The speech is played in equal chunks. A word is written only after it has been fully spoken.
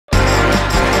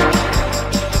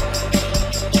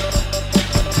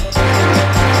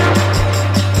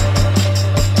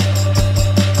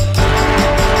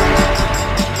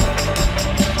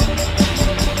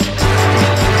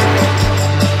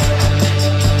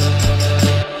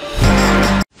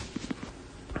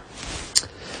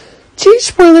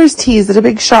Spoilers tease that a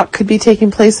big shock could be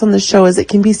taking place on the show, as it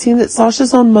can be seen that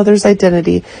Sasha's own mother's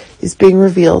identity is being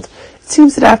revealed. It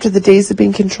seems that after the days of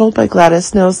being controlled by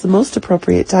Gladys, now is the most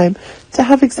appropriate time to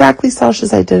have exactly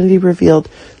Sasha's identity revealed,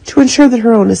 to ensure that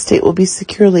her own estate will be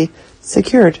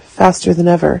secured faster than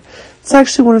ever. It's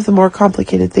actually one of the more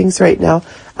complicated things right now,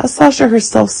 as Sasha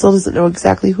herself still doesn't know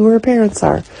exactly who her parents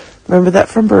are. Remember that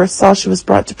from birth, Sasha was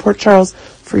brought to Port Charles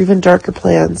for even darker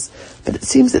plans. But it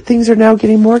seems that things are now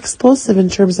getting more explosive in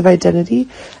terms of identity,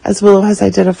 as Willow has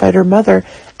identified her mother,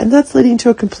 and that's leading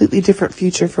to a completely different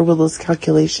future for Willow's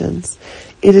calculations.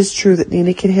 It is true that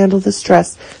Nina can handle the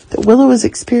stress that Willow is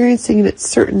experiencing, and it's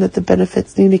certain that the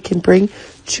benefits Nina can bring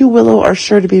to Willow are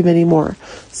sure to be many more.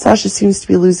 Sasha seems to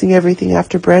be losing everything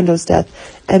after Brando's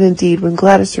death, and indeed, when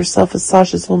Gladys herself is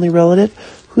Sasha's only relative,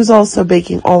 who's also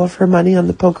baking all of her money on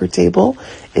the poker table,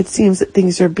 it seems that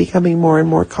things are becoming more and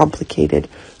more complicated.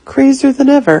 Crazier than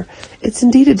ever. It's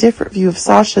indeed a different view of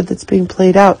Sasha that's being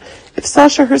played out, if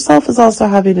Sasha herself is also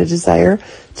having a desire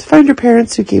to find her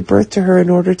parents who gave birth to her in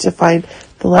order to find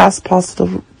the last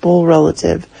possible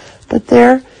relative,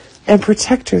 and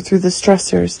protect her through the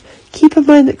stressors. Keep in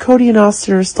mind that Cody and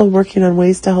Austin are still working on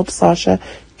ways to help Sasha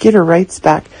get her rights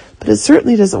back, but it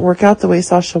certainly doesn't work out the way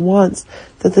Sasha wants,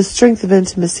 that the strength of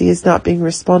intimacy is not being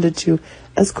responded to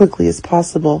as quickly as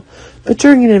possible. But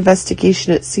during an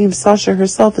investigation, it seems Sasha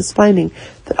herself is finding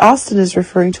that Austin is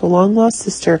referring to a long-lost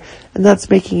sister, and that's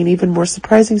making an even more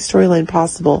surprising storyline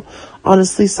possible.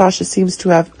 Honestly, Sasha seems to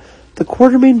have the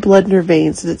Quartermain blood in her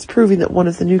veins, and it's proving that one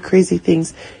of the new crazy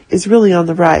things is really on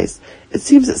the rise. It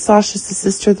seems that Sasha is the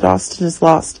sister that Austin has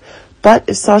lost, but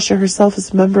if Sasha herself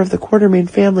is a member of the Quartermain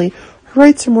family, her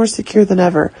rights are more secure than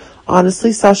ever.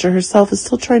 Honestly, Sasha herself is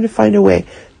still trying to find a way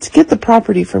to get the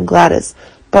property from Gladys,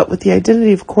 but with the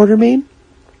identity of Quartermain,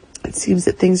 it seems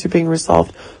that things are being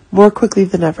resolved more quickly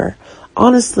than ever.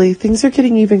 Honestly, things are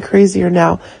getting even crazier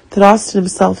now that Austin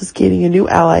himself is gaining a new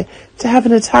ally to have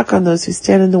an attack on those who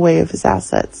stand in the way of his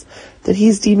assets, that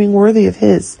he's deeming worthy of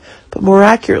his. But more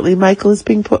accurately, Michael is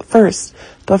being put first.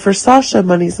 But for Sasha,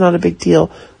 money's not a big deal,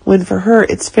 when for her,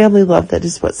 it's family love that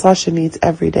is what Sasha needs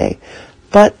every day.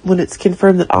 But when it's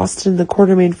confirmed that Austin and the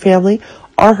Quartermain family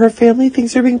are her family,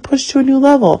 things are being pushed to a new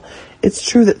level. It's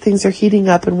true that things are heating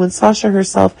up, and when Sasha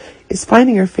herself is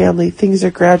finding her family, things are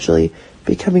gradually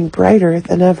becoming brighter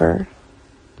than ever.